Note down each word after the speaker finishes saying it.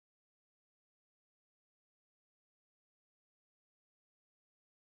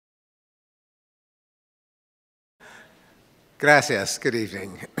Gracias. Good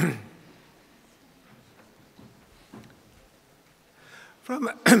evening.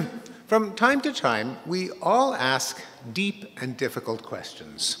 From time to time, we all ask deep and difficult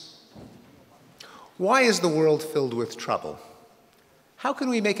questions. Why is the world filled with trouble? How can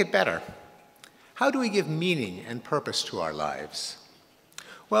we make it better? How do we give meaning and purpose to our lives?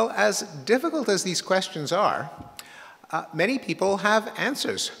 Well, as difficult as these questions are, many people have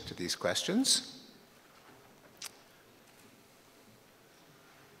answers to these questions.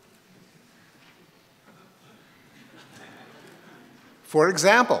 For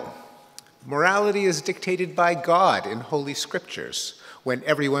example, morality is dictated by God in Holy Scriptures. When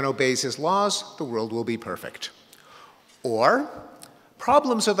everyone obeys his laws, the world will be perfect. Or,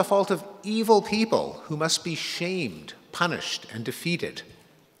 problems are the fault of evil people who must be shamed, punished, and defeated.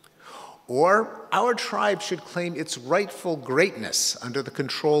 Or, our tribe should claim its rightful greatness under the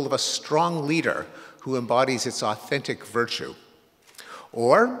control of a strong leader who embodies its authentic virtue.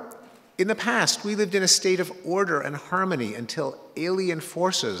 Or, in the past, we lived in a state of order and harmony until alien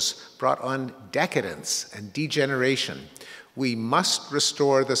forces brought on decadence and degeneration. We must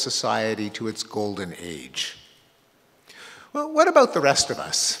restore the society to its golden age. Well, what about the rest of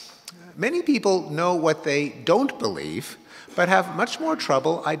us? Many people know what they don't believe, but have much more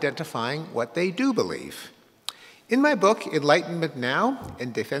trouble identifying what they do believe. In my book, Enlightenment Now,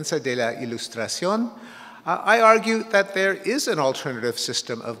 En Defensa de la Ilustración, I argue that there is an alternative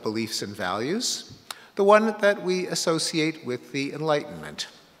system of beliefs and values, the one that we associate with the Enlightenment.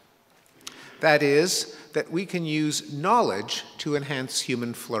 That is, that we can use knowledge to enhance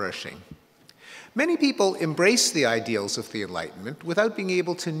human flourishing. Many people embrace the ideals of the Enlightenment without being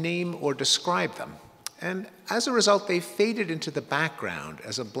able to name or describe them, and as a result, they've faded into the background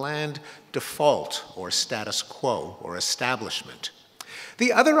as a bland default or status quo or establishment.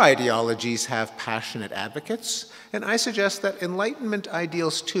 The other ideologies have passionate advocates, and I suggest that Enlightenment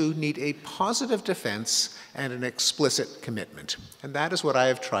ideals too need a positive defense and an explicit commitment. And that is what I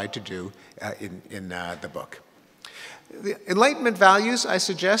have tried to do in the book. The Enlightenment values, I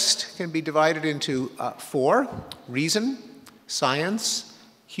suggest, can be divided into four: reason, science,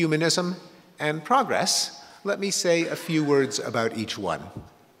 humanism, and progress. Let me say a few words about each one.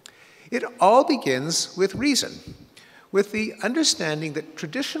 It all begins with reason, with the understanding that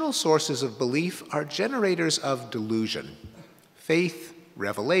traditional sources of belief are generators of delusion. Faith,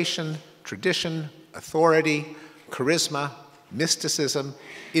 revelation, tradition, authority, charisma, mysticism,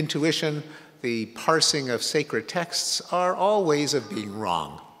 intuition, the parsing of sacred texts are all ways of being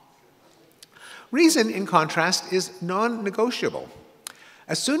wrong. Reason, in contrast, is non-negotiable.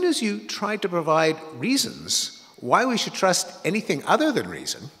 As soon as you try to provide reasons why we should trust anything other than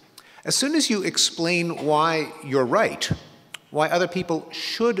reason, as soon as you explain why you're right, why other people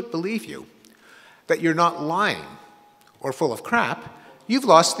should believe you, that you're not lying or full of crap, you've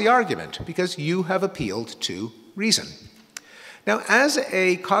lost the argument because you have appealed to reason. Now, as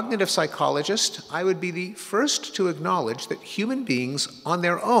a cognitive psychologist, I would be the first to acknowledge that human beings on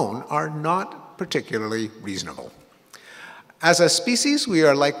their own are not particularly reasonable. As a species, we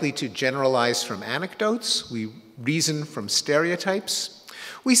are likely to generalize from anecdotes, we reason from stereotypes,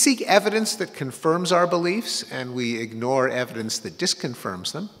 we seek evidence that confirms our beliefs, and we ignore evidence that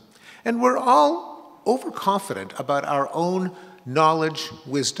disconfirms them. And we're all overconfident about our own knowledge,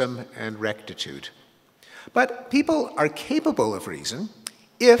 wisdom, and rectitude. But people are capable of reason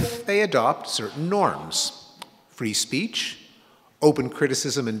if they adopt certain norms: free speech, open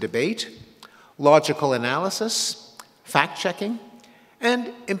criticism and debate, logical analysis, fact-checking,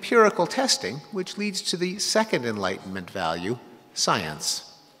 and empirical testing, which leads to the second Enlightenment value, science.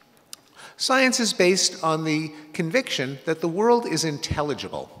 Science is based on the conviction that the world is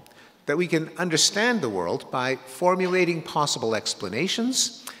intelligible, that we can understand the world by formulating possible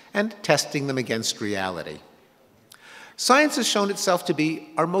explanations and testing them against reality. Science has shown itself to be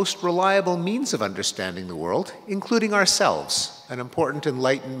our most reliable means of understanding the world, including ourselves. An important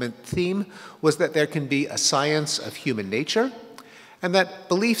Enlightenment theme was that there can be a science of human nature, and that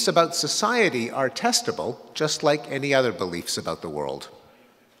beliefs about society are testable, just like any other beliefs about the world.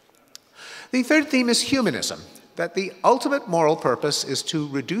 The third theme is humanism, that the ultimate moral purpose is to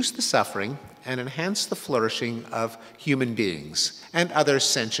reduce the suffering and enhance the flourishing of human beings and other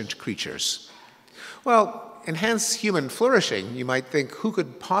sentient creatures. Well, enhance human flourishing, you might think, who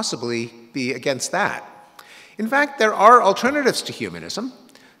could possibly be against that? In fact, there are alternatives to humanism,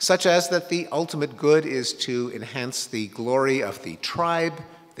 such as that the ultimate good is to enhance the glory of the tribe,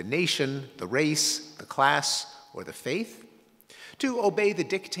 the nation, the race, the class, or the faith, to obey the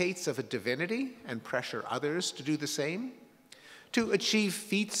dictates of a divinity and pressure others to do the same, to achieve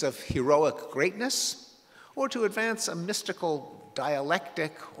feats of heroic greatness, or to advance a mystical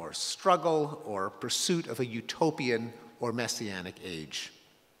dialectic or struggle or pursuit of a utopian or messianic age.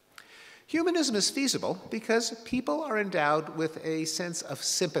 Humanism is feasible because people are endowed with a sense of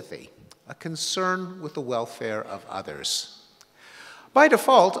sympathy, a concern with the welfare of others. By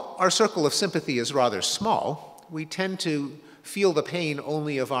default, our circle of sympathy is rather small. We tend to feel the pain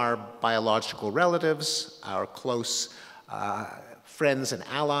only of our biological relatives, our close friends and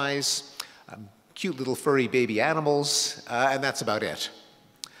allies, cute little furry baby animals, and that's about it.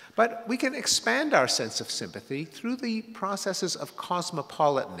 But we can expand our sense of sympathy through the processes of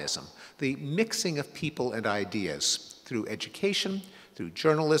cosmopolitanism, the mixing of people and ideas, through education, through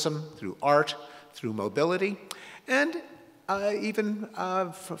journalism, through art, through mobility, and even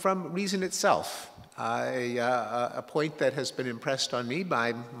from reason itself. A point that has been impressed on me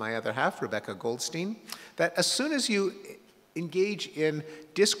by my other half, Rebecca Goldstein, that as soon as you engage in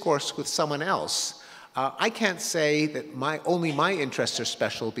discourse with someone else, I can't say that only my interests are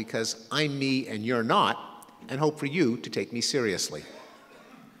special because I'm me and you're not, and hope for you to take me seriously.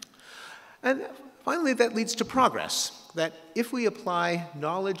 And finally, that leads to progress, that if we apply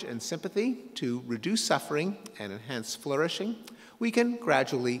knowledge and sympathy to reduce suffering and enhance flourishing, we can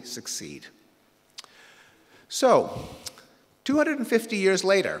gradually succeed. So, 250 years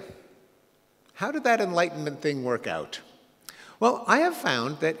later, how did that Enlightenment thing work out? Well, I have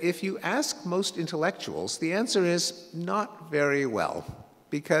found that if you ask most intellectuals, the answer is not very well,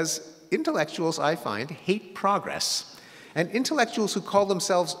 because intellectuals, I find, hate progress. And intellectuals who call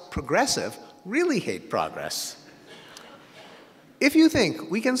themselves progressive really hate progress. If you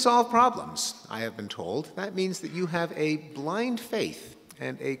think we can solve problems, I have been told, that means that you have a blind faith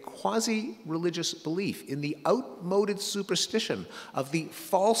and a quasi-religious belief in the outmoded superstition of the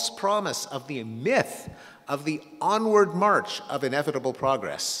false promise of the myth of the onward march of inevitable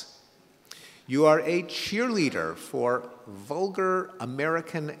progress. You are a cheerleader for vulgar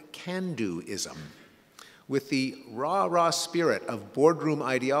American can-doism, with the rah-rah spirit of boardroom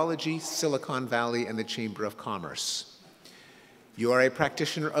ideology, Silicon Valley, and the Chamber of Commerce. You are a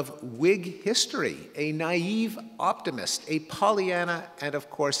practitioner of Whig history, a naive optimist, a Pollyanna, and of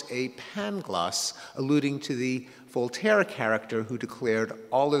course a Pangloss, alluding to the Voltaire character who declared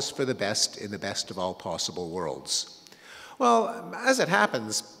all is for the best in the best of all possible worlds. Well, as it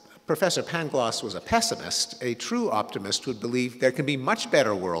happens, Professor Pangloss was a pessimist. A true optimist would believe there can be much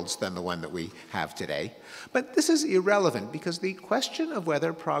better worlds than the one that we have today. But this is irrelevant because the question of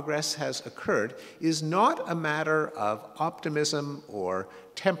whether progress has occurred is not a matter of optimism or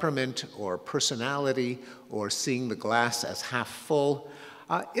temperament or personality or seeing the glass as half full.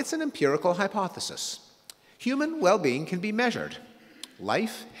 It's an empirical hypothesis. Human well-being can be measured.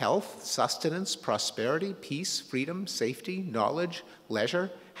 Life, health, sustenance, prosperity, peace, freedom, safety, knowledge,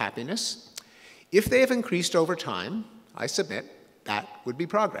 leisure, happiness. If they have increased over time, I submit, that would be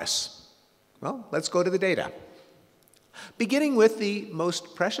progress. Well, let's go to the data. Beginning with the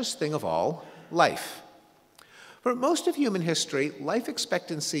most precious thing of all, life. For most of human history, life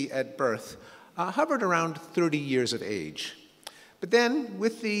expectancy at birth hovered around 30 years of age. But then,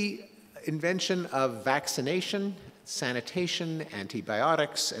 with the invention of vaccination, sanitation,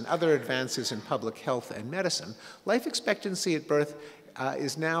 antibiotics, and other advances in public health and medicine, life expectancy at birth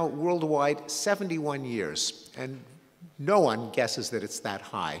is now worldwide 71 years, and no one guesses that it's that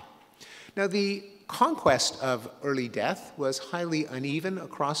high. Now, the conquest of early death was highly uneven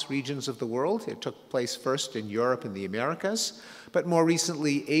across regions of the world. It took place first in Europe and the Americas, but more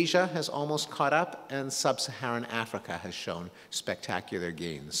recently, Asia has almost caught up, and sub-Saharan Africa has shown spectacular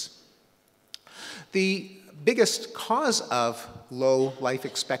gains. The biggest cause of low life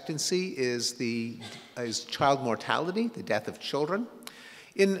expectancy is child mortality, the death of children.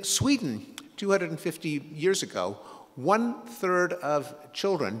 In Sweden, 250 years ago, 1/3 of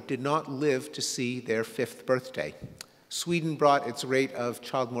children did not live to see their 5th birthday. Sweden brought its rate of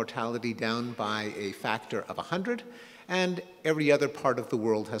child mortality down by a factor of 100, and every other part of the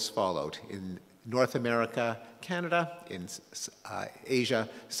world has followed. In North America, Canada; in Asia,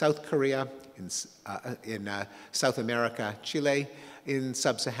 South Korea; in South America, Chile; in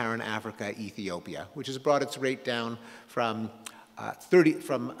sub-Saharan Africa, Ethiopia, which has brought its rate down from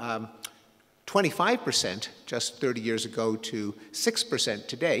 25% just 30 years ago to 6%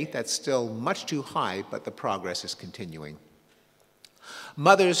 today. That's still much too high, but the progress is continuing.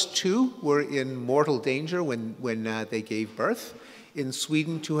 Mothers, too, were in mortal danger when they gave birth. In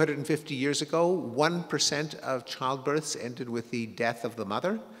Sweden, 250 years ago, 1% of childbirths ended with the death of the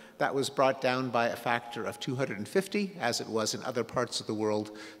mother. That was brought down by a factor of 250, as it was in other parts of the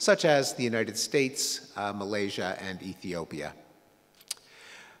world, such as the United States, Malaysia, and Ethiopia.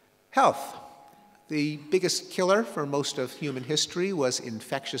 Health. The biggest killer for most of human history was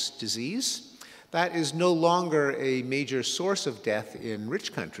infectious disease. That is no longer a major source of death in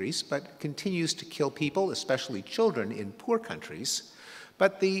rich countries, but continues to kill people, especially children, in poor countries.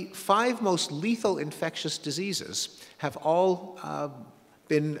 But the 5 most lethal infectious diseases have all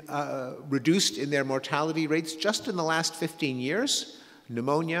been reduced in their mortality rates just in the last 15 years: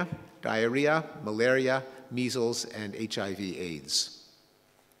 pneumonia, diarrhea, malaria, measles, and HIV/AIDS.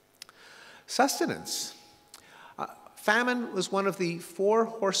 Sustenance. Famine was one of the 4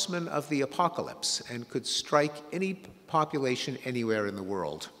 horsemen of the apocalypse and could strike any population anywhere in the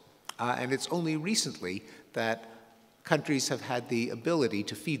world. And it's only recently that countries have had the ability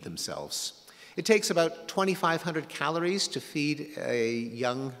to feed themselves. It takes about 2,500 calories to feed a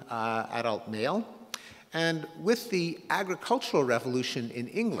young adult male. And with the agricultural revolution in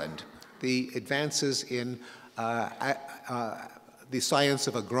England, the advances in the science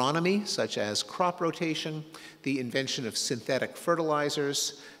of agronomy, such as crop rotation, the invention of synthetic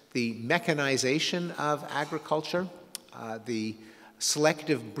fertilizers, the mechanization of agriculture, the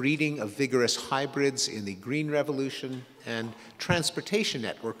selective breeding of vigorous hybrids in the Green Revolution, and transportation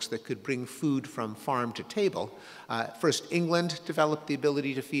networks that could bring food from farm to table. First, England developed the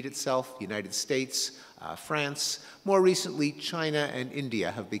ability to feed itself, the United States, France. More recently, China and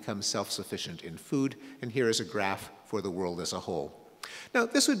India have become self-sufficient in food, and here is a graph for the world as a whole. Now,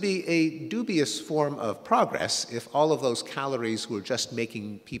 this would be a dubious form of progress if all of those calories were just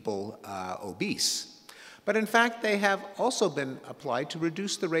making people obese. But in fact, they have also been applied to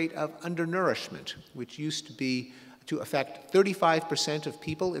reduce the rate of undernourishment, which used to be to affect 35% of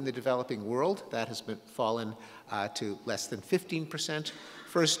people in the developing world. That has fallen to less than 15%,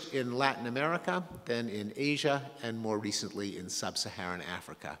 first in Latin America, then in Asia, and more recently in sub-Saharan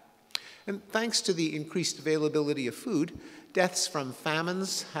Africa. And thanks to the increased availability of food, deaths from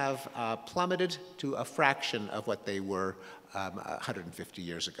famines have plummeted to a fraction of what they were 150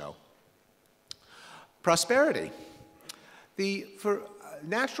 years ago. Prosperity. The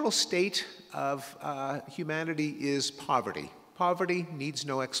natural state of humanity is poverty. Poverty needs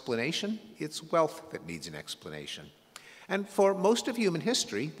no explanation. It's wealth that needs an explanation. And for most of human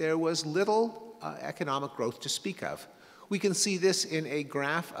history, there was little economic growth to speak of. We can see this in a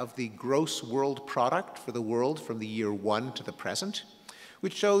graph of the gross world product for the world from the year 1 to the present,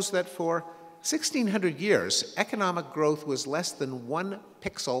 which shows that for 1,600 years, economic growth was less than 1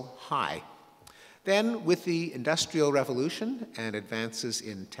 pixel high. Then, with the Industrial Revolution and advances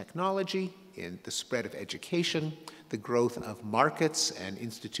in technology, in the spread of education, the growth of markets and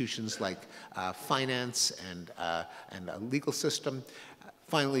institutions like finance and a legal system,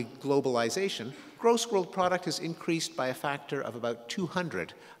 finally, globalization, gross world product has increased by a factor of about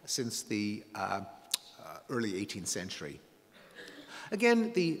 200 since the early 18th century.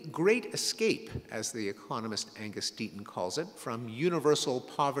 Again, the great escape, as the economist Angus Deaton calls it, from universal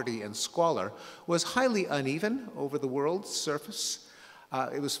poverty and squalor was highly uneven over the world's surface.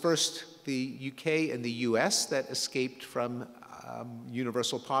 It was first the UK and the US that escaped from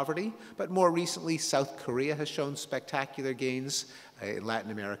universal poverty, but more recently South Korea has shown spectacular gains, in Latin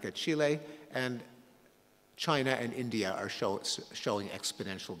America, Chile, and China and India are showing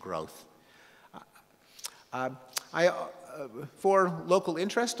exponential growth. For local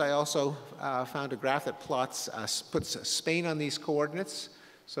interest, I also found a graph that puts Spain on these coordinates.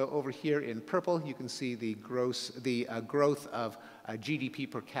 So over here in purple, you can see the growth of GDP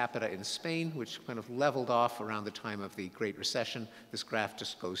per capita in Spain, which kind of leveled off around the time of the Great Recession. This graph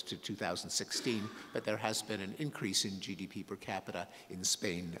just goes to 2016, but there has been an increase in GDP per capita in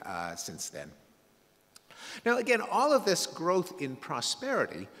Spain since then. Now, again, all of this growth in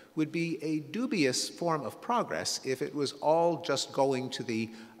prosperity would be a dubious form of progress if it was all just going to the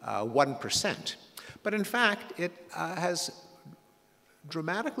 1%. But in fact, it has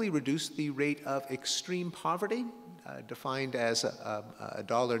dramatically reduced the rate of extreme poverty, defined as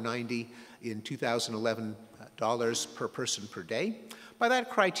 $1.90 in 2011 dollars per person per day. By that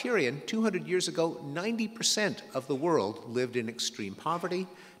criterion, 200 years ago, 90% of the world lived in extreme poverty.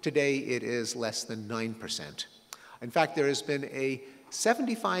 Today, it is less than 9%. In fact, there has been a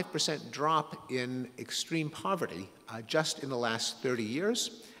 75% drop in extreme poverty just in the last 30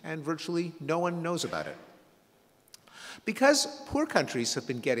 years, and virtually no one knows about it. Because poor countries have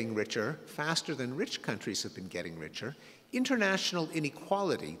been getting richer faster than rich countries have been getting richer, international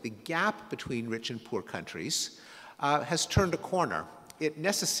inequality, the gap between rich and poor countries, has turned a corner. It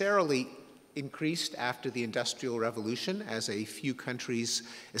necessarily increased after the Industrial Revolution as a few countries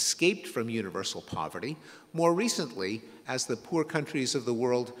escaped from universal poverty. More recently, as the poor countries of the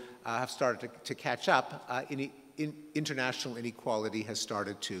world have started to catch up, international inequality has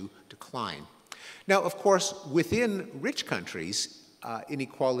started to decline. Now, of course, within rich countries,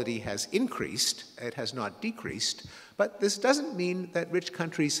 inequality has increased, it has not decreased, but this doesn't mean that rich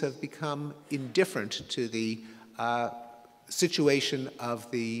countries have become indifferent to the situation of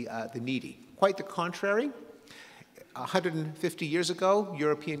the needy. Quite the contrary. 150 years ago,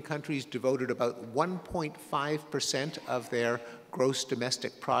 European countries devoted about 1.5% of their gross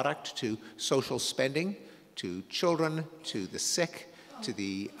domestic product to social spending, to children, to the sick, to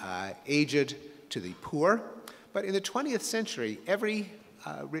the aged, to the poor. But in the 20th century, every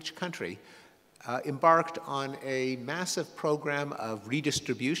rich country embarked on a massive program of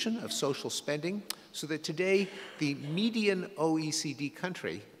redistribution of social spending, so that today the median OECD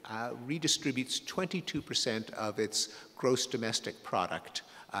country redistributes 22% of its gross domestic product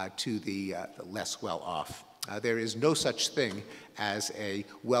to the less well-off. There is no such thing as a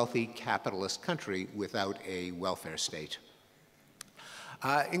wealthy capitalist country without a welfare state.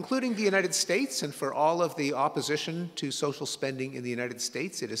 Including the United States, and for all of the opposition to social spending in the United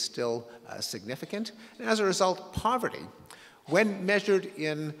States, it is still significant. And as a result, poverty, when measured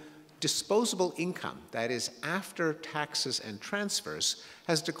in disposable income, that is after taxes and transfers,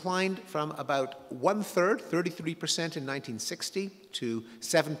 has declined from about 1/3, 33% in 1960, to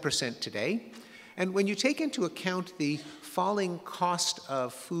 7% today. And when you take into account the falling cost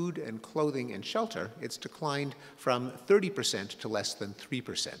of food and clothing and shelter, it's declined from 30% to less than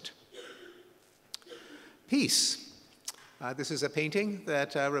 3%. Peace. This is a painting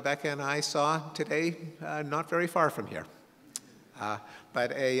that Rebecca and I saw today, not very far from here.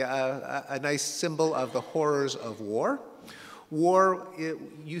 But a nice symbol of the horrors of war. War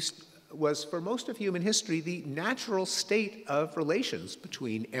was, for most of human history, the natural state of relations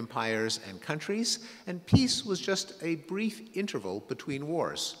between empires and countries, and peace was just a brief interval between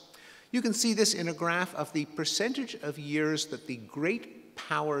wars. You can see this in a graph of the percentage of years that the great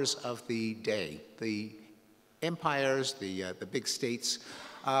powers of the day, the empires, the big states,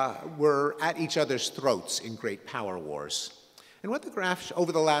 were at each other's throats in great power wars. And what the graph,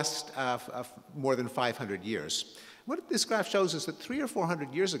 over the last more than 500 years, what this graph shows is that 300 or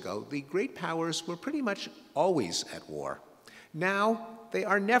 400 years ago, the great powers were pretty much always at war. Now, they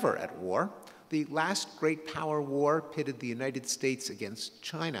are never at war. The last great power war pitted the United States against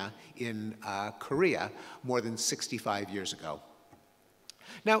China in Korea more than 65 years ago.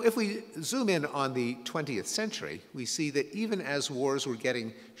 Now, if we zoom in on the 20th century, we see that even as wars were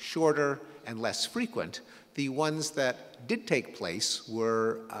getting shorter and less frequent, the ones that did take place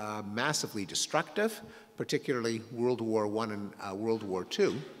were massively destructive, particularly World War I and World War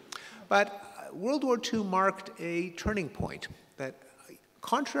II. But World War II marked a turning point that,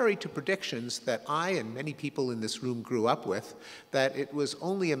 contrary to predictions that I and many people in this room grew up with, that it was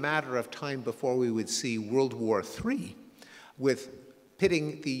only a matter of time before we would see World War III, with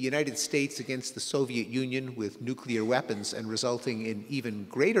pitting the United States against the Soviet Union with nuclear weapons and resulting in even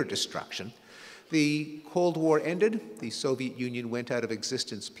greater destruction. The Cold War ended, the Soviet Union went out of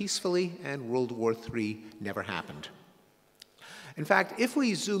existence peacefully, and World War III never happened. In fact, if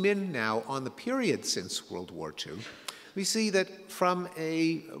we zoom in now on the period since World War II, we see that from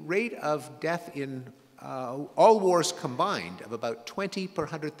a rate of death in all wars combined of about 20 per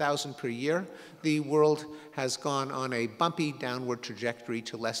 100,000 per year, the world has gone on a bumpy downward trajectory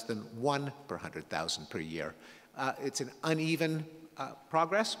to less than 1 per 100,000 per year. It's an uneven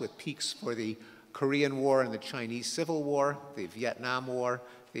progress, with peaks for the Korean War and the Chinese Civil War, the Vietnam War,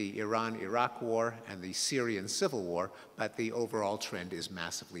 the Iran-Iraq War, and the Syrian Civil War, but the overall trend is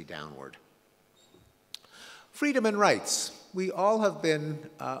massively downward. Freedom and rights. We all have been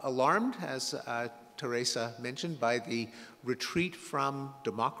alarmed, as Teresa mentioned, by the retreat from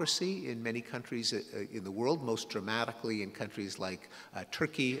democracy in many countries in the world, most dramatically in countries like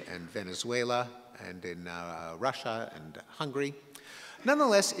Turkey and Venezuela, and in Russia and Hungary.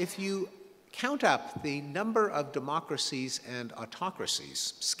 Nonetheless, if you count up the number of democracies and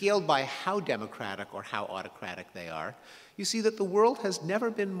autocracies, scaled by how democratic or how autocratic they are, you see that the world has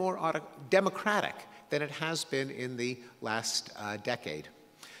never been more democratic than it has been in the last decade.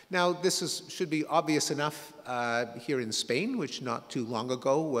 Now, this should be obvious enough here in Spain, which not too long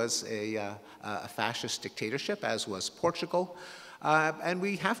ago was a fascist dictatorship, as was Portugal. And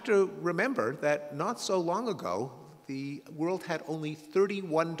we have to remember that not so long ago, the world had only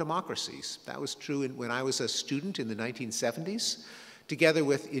 31 democracies. That was true when I was a student in the 1970s. Together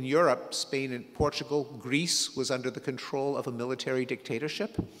with, in Europe, Spain and Portugal, Greece was under the control of a military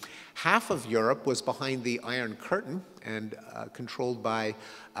dictatorship. Half of Europe was behind the Iron Curtain and controlled by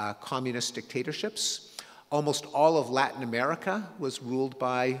communist dictatorships. Almost all of Latin America was ruled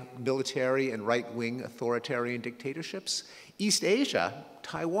by military and right-wing authoritarian dictatorships. East Asia,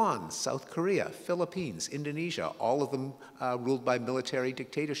 Taiwan, South Korea, Philippines, Indonesia, all of them ruled by military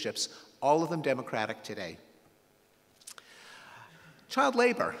dictatorships, all of them democratic today. Child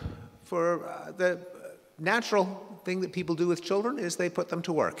labor. For the natural thing that people do with children is they put them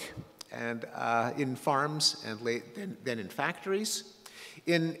to work, and in farms and then in factories.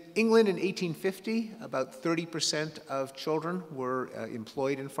 In England in 1850, about 30% of children were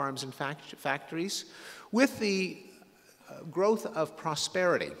employed in farms and factories. With the growth of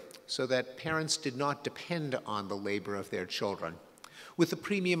prosperity, so that parents did not depend on the labor of their children. With the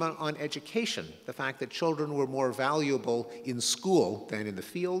premium on education, the fact that children were more valuable in school than in the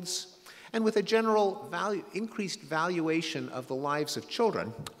fields, and with a general increased valuation of the lives of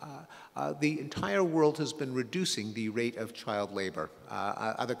children, the entire world has been reducing the rate of child labor.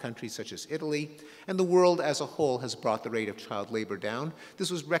 Other countries such as Italy and the world as a whole has brought the rate of child labor down.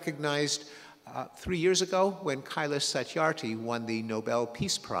 This was recognized 3 years ago when Kailash Satyarthi won the Nobel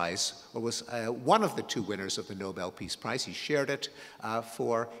Peace Prize, or was one of the two winners of the Nobel Peace Prize. He shared it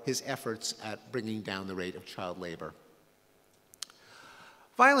for his efforts at bringing down the rate of child labor.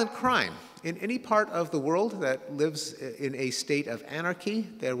 Violent crime. In any part of the world that lives in a state of anarchy,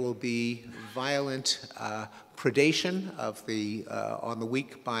 there will be violent predation of on the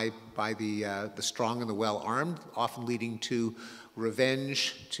weak by the strong and the well-armed, often leading to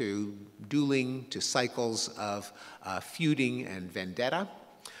revenge, to dueling, to cycles of feuding and vendetta.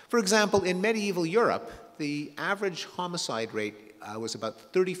 For example, in medieval Europe, the average homicide rate was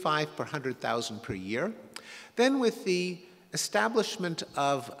about 35 per 100,000 per year. Then with the establishment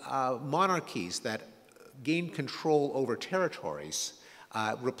of monarchies that gained control over territories,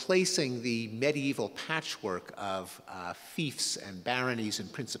 replacing the medieval patchwork of fiefs and baronies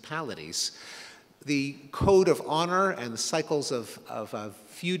and principalities, the code of honor and the cycles of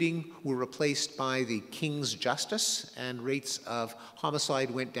feuding were replaced by the king's justice, and rates of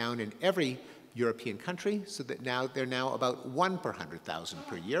homicide went down in every European country, so that they're now about 1 per 100,000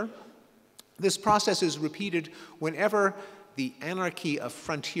 per year. This process is repeated whenever the anarchy of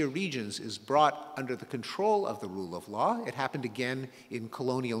frontier regions is brought under the control of the rule of law. It happened again in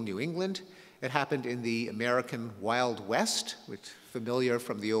colonial New England. It happened in the American Wild West, which is familiar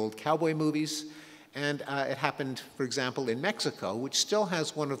from the old cowboy movies. And it happened, for example, in Mexico, which still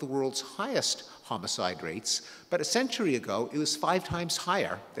has one of the world's highest homicide rates, but a century ago it was 5 times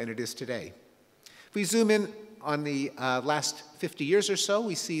higher than it is today. If we zoom in on the last 50 years or so,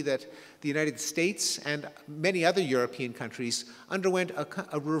 we see that the United States and many other European countries underwent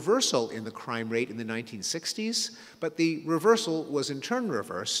a reversal in the crime rate in the 1960s, but the reversal was in turn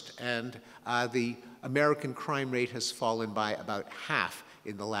reversed, and the American crime rate has fallen by about half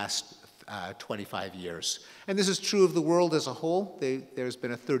in the last 25 years. And this is true of the world as a whole. There's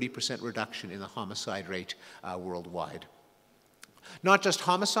been a 30% reduction in the homicide rate worldwide. Not just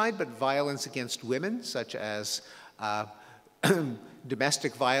homicide, but violence against women, such as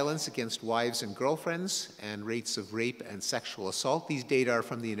domestic violence against wives and girlfriends, and rates of rape and sexual assault. These data are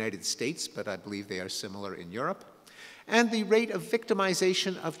from the United States, but I believe they are similar in Europe. And the rate of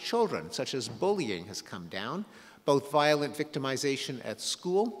victimization of children, such as bullying, has come down. Both violent victimization at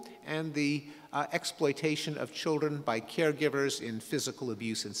school and the exploitation of children by caregivers in physical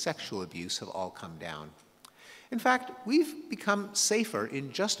abuse and sexual abuse have all come down. In fact, we've become safer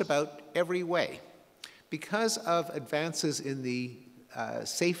in just about every way. Because of advances in the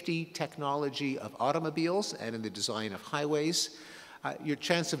safety technology of automobiles and in the design of highways, your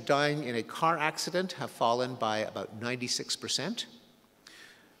chance of dying in a car accident have fallen by about 96%.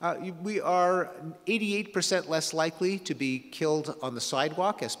 We are 88% less likely to be killed on the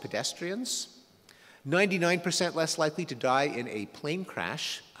sidewalk as pedestrians, 99% less likely to die in a plane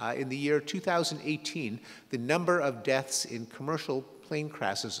crash. In the year 2018, the number of deaths in commercial plane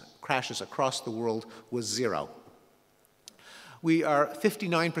crashes across the world was 0. We are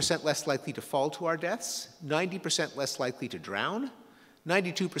 59% less likely to fall to our deaths, 90% less likely to drown,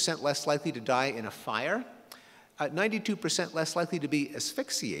 92% less likely to die in a fire, 92% less likely to be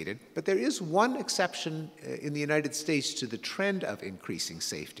asphyxiated, but there is one exception in the United States to the trend of increasing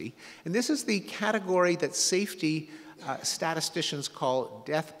safety, and this is the category that safety statisticians call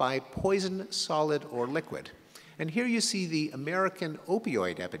death by poison, solid, or liquid. And here you see the American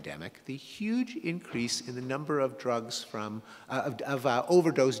opioid epidemic, the huge increase in the number of drugs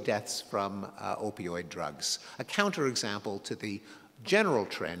overdose deaths from opioid drugs, a counterexample to the general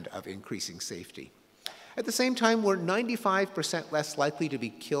trend of increasing safety. At the same time, we're 95% less likely to be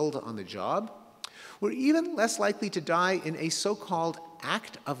killed on the job. We're even less likely to die in a so-called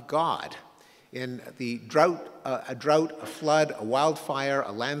act of God. In the drought, a drought, a flood, a wildfire,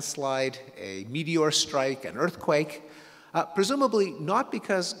 a landslide, a meteor strike, an earthquake, presumably not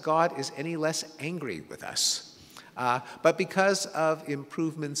because God is any less angry with us, but because of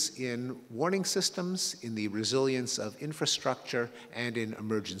improvements in warning systems, in the resilience of infrastructure, and in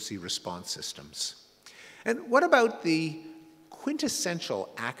emergency response systems. And what about the quintessential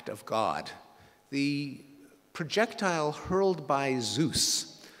act of God, the projectile hurled by Zeus,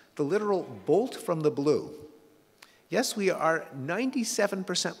 the literal bolt from the blue? Yes, we are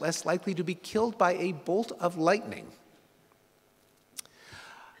 97% less likely to be killed by a bolt of lightning.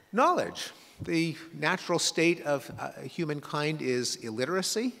 Knowledge. The natural state of humankind is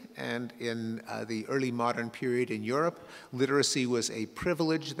illiteracy, and in the early modern period in Europe, literacy was a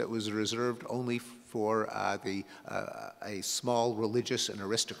privilege that was reserved only for a small religious and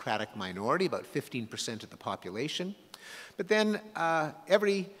aristocratic minority, about 15% of the population. But then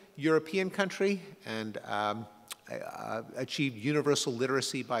every European country and achieved universal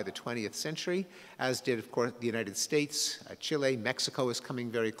literacy by the 20th century, as did, of course, the United States, Chile, Mexico is coming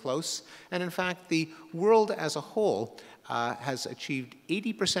very close. And in fact, the world as a whole has achieved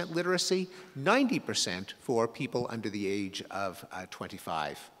 80% literacy, 90% for people under the age of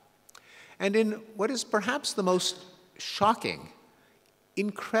 25. And in what is perhaps the most shocking,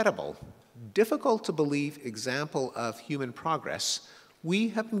 incredible, difficult to believe example of human progress, we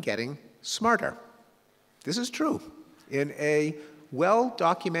have been getting smarter. This is true. In a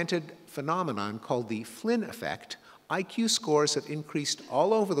well-documented phenomenon called the Flynn effect, IQ scores have increased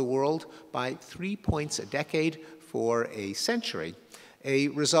all over the world by 3 points a decade for a century, a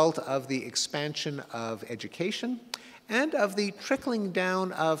result of the expansion of education and of the trickling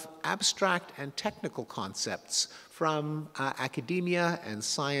down of abstract and technical concepts from academia and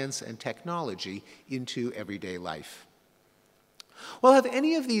science and technology into everyday life. Well, have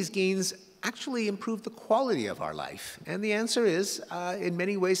any of these gains actually improved the quality of our life? And the answer is, in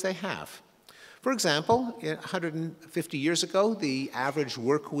many ways, they have. For example, 150 years ago, the average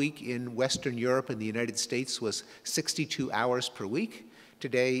work week in Western Europe and the United States was 62 hours per week.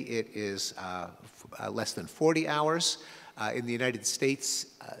 Today, it is less than 40 hours. In the United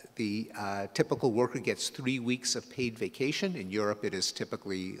States, the typical worker gets 3 weeks of paid vacation. In Europe, it is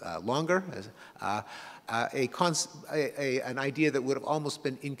typically longer. An idea that would have almost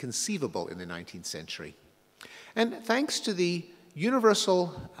been inconceivable in the 19th century. And thanks to the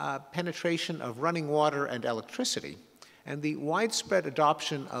universal penetration of running water and electricity, and the widespread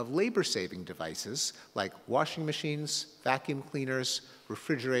adoption of labor-saving devices like washing machines, vacuum cleaners,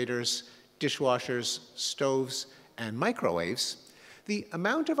 refrigerators, dishwashers, stoves, and microwaves, the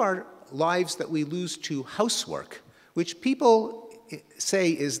amount of our lives that we lose to housework, which people say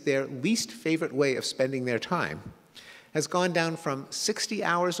is their least favorite way of spending their time, has gone down from 60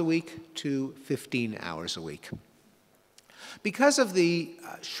 hours a week to 15 hours a week. Because of the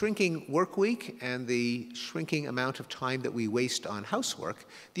shrinking work week and the shrinking amount of time that we waste on housework,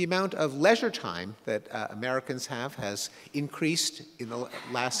 the amount of leisure time that Americans have has increased in the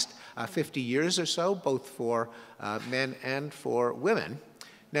last 50 years or so, both for men and for women.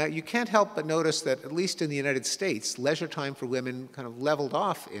 Now, you can't help but notice that, at least in the United States, leisure time for women kind of leveled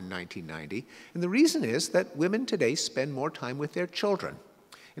off in 1990. And the reason is that women today spend more time with their children.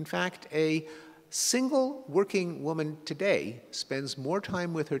 In fact, a single working woman today spends more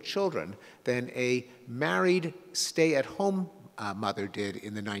time with her children than a married stay-at-home mother did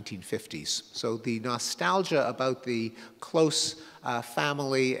in the 1950s. So the nostalgia about the close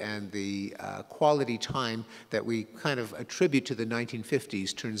family and the quality time that we kind of attribute to the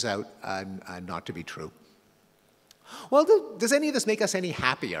 1950s turns out not to be true. Well, does any of this make us any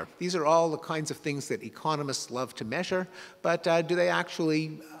happier? These are all the kinds of things that economists love to measure, but do they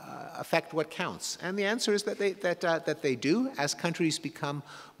actually affect what counts? And the answer is that they do. As countries become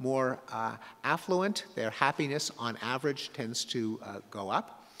more affluent, their happiness on average tends to go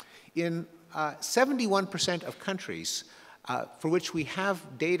up. In 71% of countries for which we have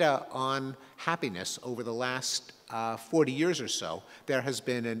data on happiness over the last 40 years or so, there has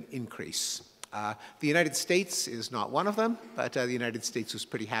been an increase. The United States is not one of them, but the United States was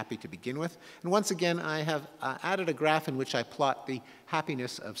pretty happy to begin with. And once again, I have added a graph in which I plot the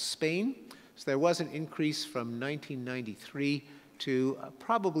happiness of Spain. So there was an increase from 1993 to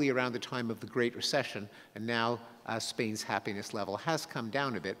probably around the time of the Great Recession, and now Spain's happiness level has come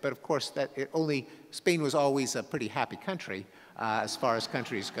down a bit. But of course, Spain was always a pretty happy country as far as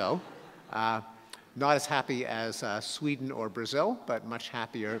countries go. Not as happy as Sweden or Brazil, but much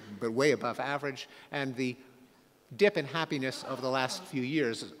happier, but way above average. And the dip in happiness over the last few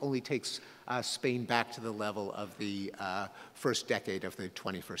years only takes Spain back to the level of the first decade of the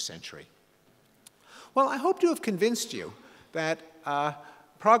 21st century. Well, I hope to have convinced you that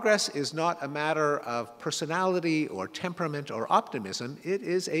progress is not a matter of personality or temperament or optimism. It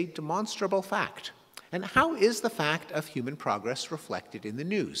is a demonstrable fact. And how is the fact of human progress reflected in the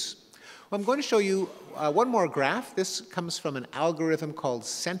news? Well, I'm going to show you one more graph. This comes from an algorithm called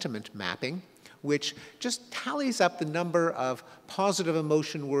sentiment mapping, which just tallies up the number of positive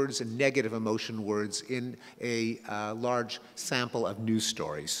emotion words and negative emotion words in a large sample of news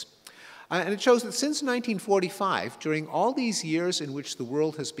stories. And it shows that since 1945, during all these years in which the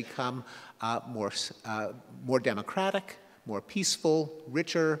world has become more democratic, more peaceful,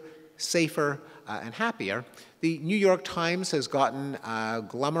 richer, safer, and happier, the New York Times has gotten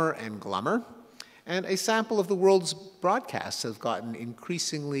glummer and glummer, and a sample of the world's broadcasts have gotten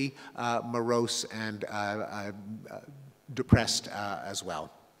increasingly morose and depressed as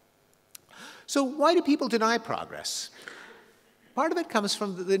well. So why do people deny progress? Part of it comes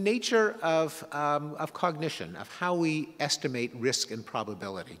from the nature of cognition, of how we estimate risk and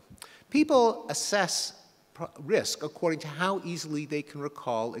probability. People assess risk according to how easily they can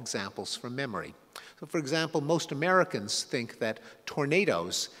recall examples from memory. So, for example, most Americans think that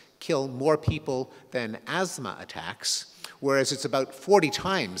tornadoes kill more people than asthma attacks, whereas it's about 40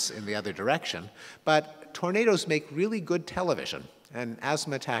 times in the other direction. But tornadoes make really good television, and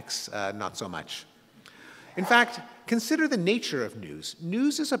asthma attacks, not so much. In fact, consider the nature of news.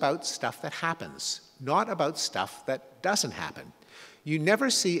 News is about stuff that happens, not about stuff that doesn't happen. You never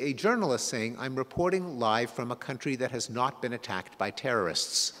see a journalist saying, I'm reporting live from a country that has not been attacked by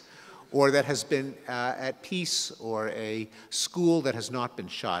terrorists, or that has been at peace, or a school that has not been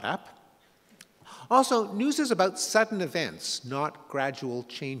shot up. Also, news is about sudden events, not gradual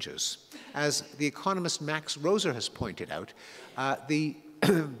changes. As the economist Max Roser has pointed out, the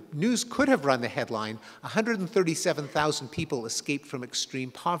news could have run the headline, 137,000 people escaped from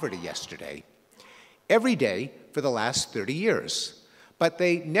extreme poverty yesterday, every day for the last 30 years. But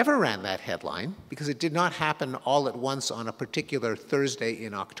they never ran that headline because it did not happen all at once on a particular Thursday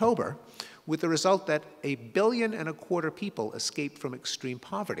in October, with the result that 1.25 billion people escaped from extreme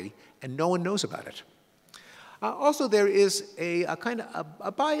poverty, and no one knows about it. Also, there is a kind of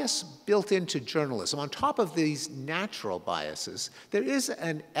a bias built into journalism. On top of these natural biases, there is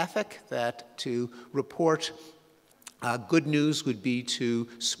an ethic that to report good news would be to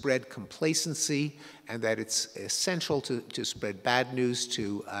spread complacency, and that it's essential to spread bad news,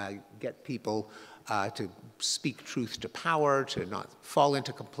 to get people to speak truth to power, to not fall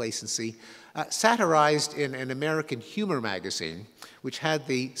into complacency. Satirized in an American humor magazine, which had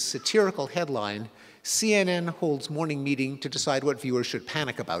the satirical headline, CNN holds morning meeting to decide what viewers should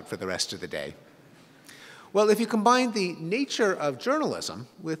panic about for the rest of the day. Well, if you combine the nature of journalism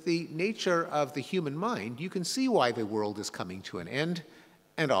with the nature of the human mind, you can see why the world is coming to an end,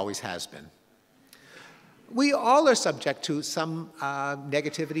 and always has been. We all are subject to some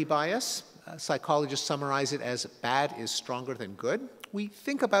negativity bias. Psychologists summarize it as bad is stronger than good. We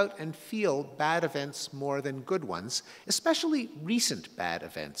think about and feel bad events more than good ones, especially recent bad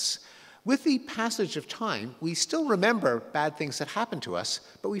events. With the passage of time, we still remember bad things that happened to us,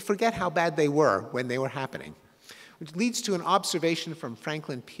 but we forget how bad they were when they were happening, which leads to an observation from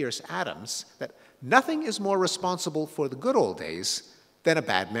Franklin Pierce Adams that nothing is more responsible for the good old days than a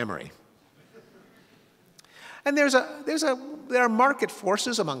bad memory. And there are market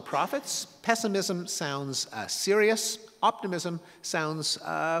forces among prophets. Pessimism sounds serious. Optimism sounds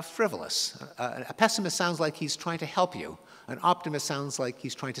frivolous. A pessimist sounds like he's trying to help you. An optimist sounds like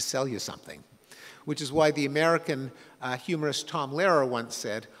he's trying to sell you something, which is why the American humorist Tom Lehrer once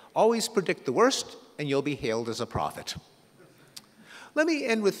said, always predict the worst and you'll be hailed as a prophet. Let me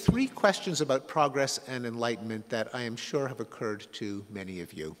end with 3 questions about progress and enlightenment that I am sure have occurred to many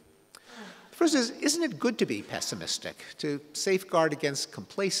of you. First is, isn't it good to be pessimistic, to safeguard against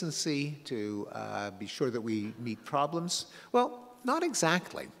complacency, to be sure that we meet problems? Well, not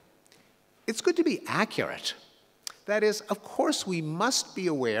exactly. It's good to be accurate. That is, of course, we must be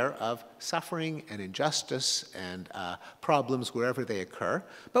aware of suffering and injustice and problems wherever they occur,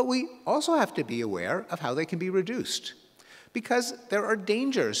 but we also have to be aware of how they can be reduced. Because there are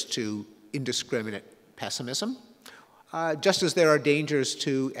dangers to indiscriminate pessimism, just as there are dangers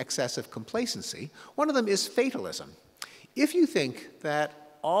to excessive complacency. One of them is fatalism. If you think that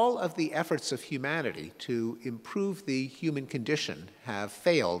all of the efforts of humanity to improve the human condition have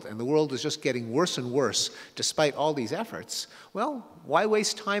failed and the world is just getting worse and worse despite all these efforts, well, why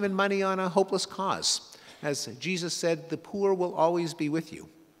waste time and money on a hopeless cause? As Jesus said, the poor will always be with you.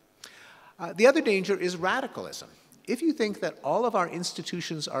 The other danger is radicalism. If you think that all of our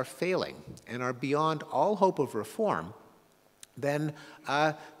institutions are failing and are beyond all hope of reform, then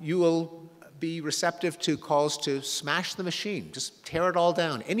you will be receptive to calls to smash the machine, just tear it all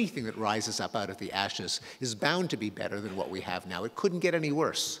down. Anything that rises up out of the ashes is bound to be better than what we have now. It couldn't get any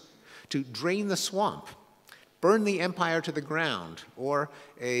worse. To drain the swamp, burn the empire to the ground, or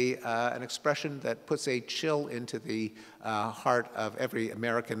an expression that puts a chill into the heart of every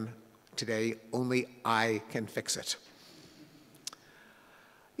American today, only I can fix it.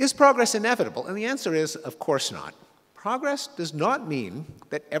 Is progress inevitable? And the answer is, of course not. Progress does not mean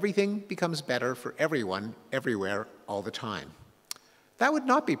that everything becomes better for everyone, everywhere, all the time. That would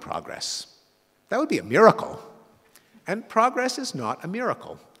not be progress. That would be a miracle. And progress is not a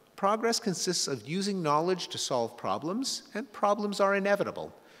miracle. Progress consists of using knowledge to solve problems, and problems are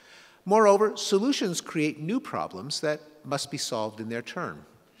inevitable. Moreover, solutions create new problems that must be solved in their turn.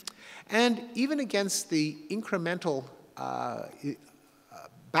 And even against the incremental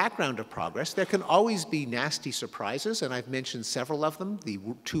background of progress, there can always be nasty surprises, and I've mentioned several of them: the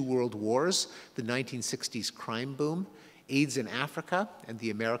two world wars, the 1960s crime boom, AIDS in Africa, and the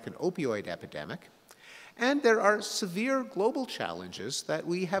American opioid epidemic. And there are severe global challenges that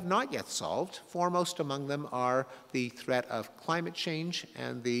we have not yet solved. Foremost among them are the threat of climate change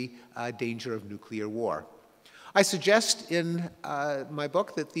and the danger of nuclear war. I suggest in my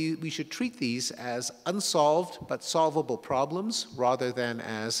book that we should treat these as unsolved but solvable problems rather than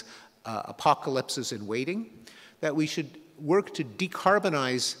as apocalypses in waiting, that we should work to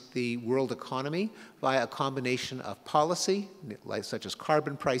decarbonize the world economy via a combination of policy, such as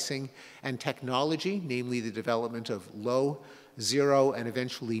carbon pricing, and technology, namely the development of low, zero, and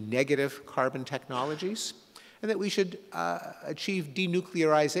eventually negative carbon technologies, and that we should achieve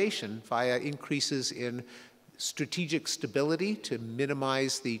denuclearization via increases in strategic stability to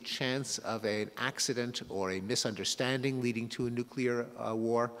minimize the chance of an accident or a misunderstanding leading to a nuclear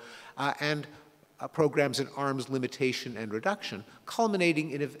war, and programs in arms limitation and reduction,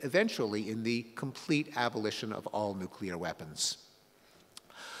 culminating in eventually in the complete abolition of all nuclear weapons.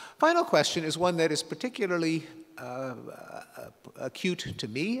 Final question is one that is particularly acute to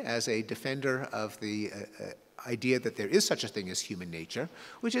me as a defender of the idea that there is such a thing as human nature,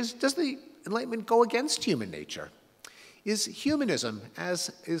 which is, does the Enlightenment go against human nature? Is humanism,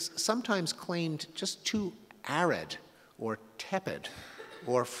 as is sometimes claimed, just too arid or tepid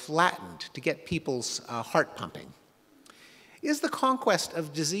or flattened to get people's heart pumping? Is the conquest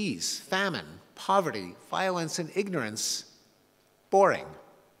of disease, famine, poverty, violence, and ignorance boring?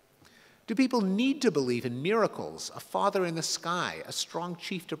 Do people need to believe in miracles, a father in the sky, a strong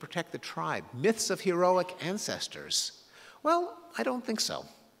chief to protect the tribe, myths of heroic ancestors? Well, I don't think so.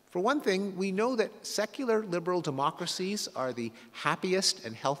 For one thing, we know that secular liberal democracies are the happiest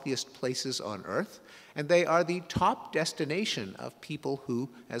and healthiest places on earth, and they are the top destination of people who,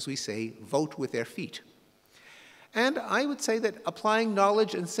 as we say, vote with their feet. And I would say that applying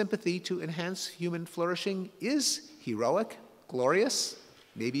knowledge and sympathy to enhance human flourishing is heroic, glorious,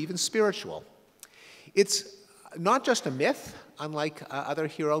 maybe even spiritual. It's not just a myth, unlike other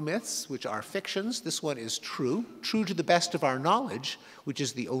hero myths, which are fictions. This one is true, true to the best of our knowledge, which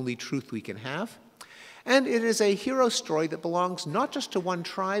is the only truth we can have. And it is a hero story that belongs not just to one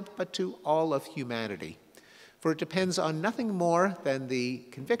tribe, but to all of humanity. For it depends on nothing more than the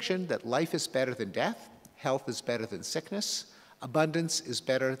conviction that life is better than death, health is better than sickness, abundance is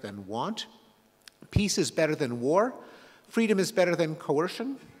better than want, peace is better than war, freedom is better than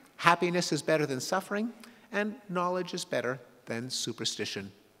coercion, happiness is better than suffering, and knowledge is better than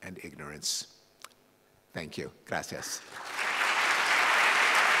superstition and ignorance. Thank you. Gracias.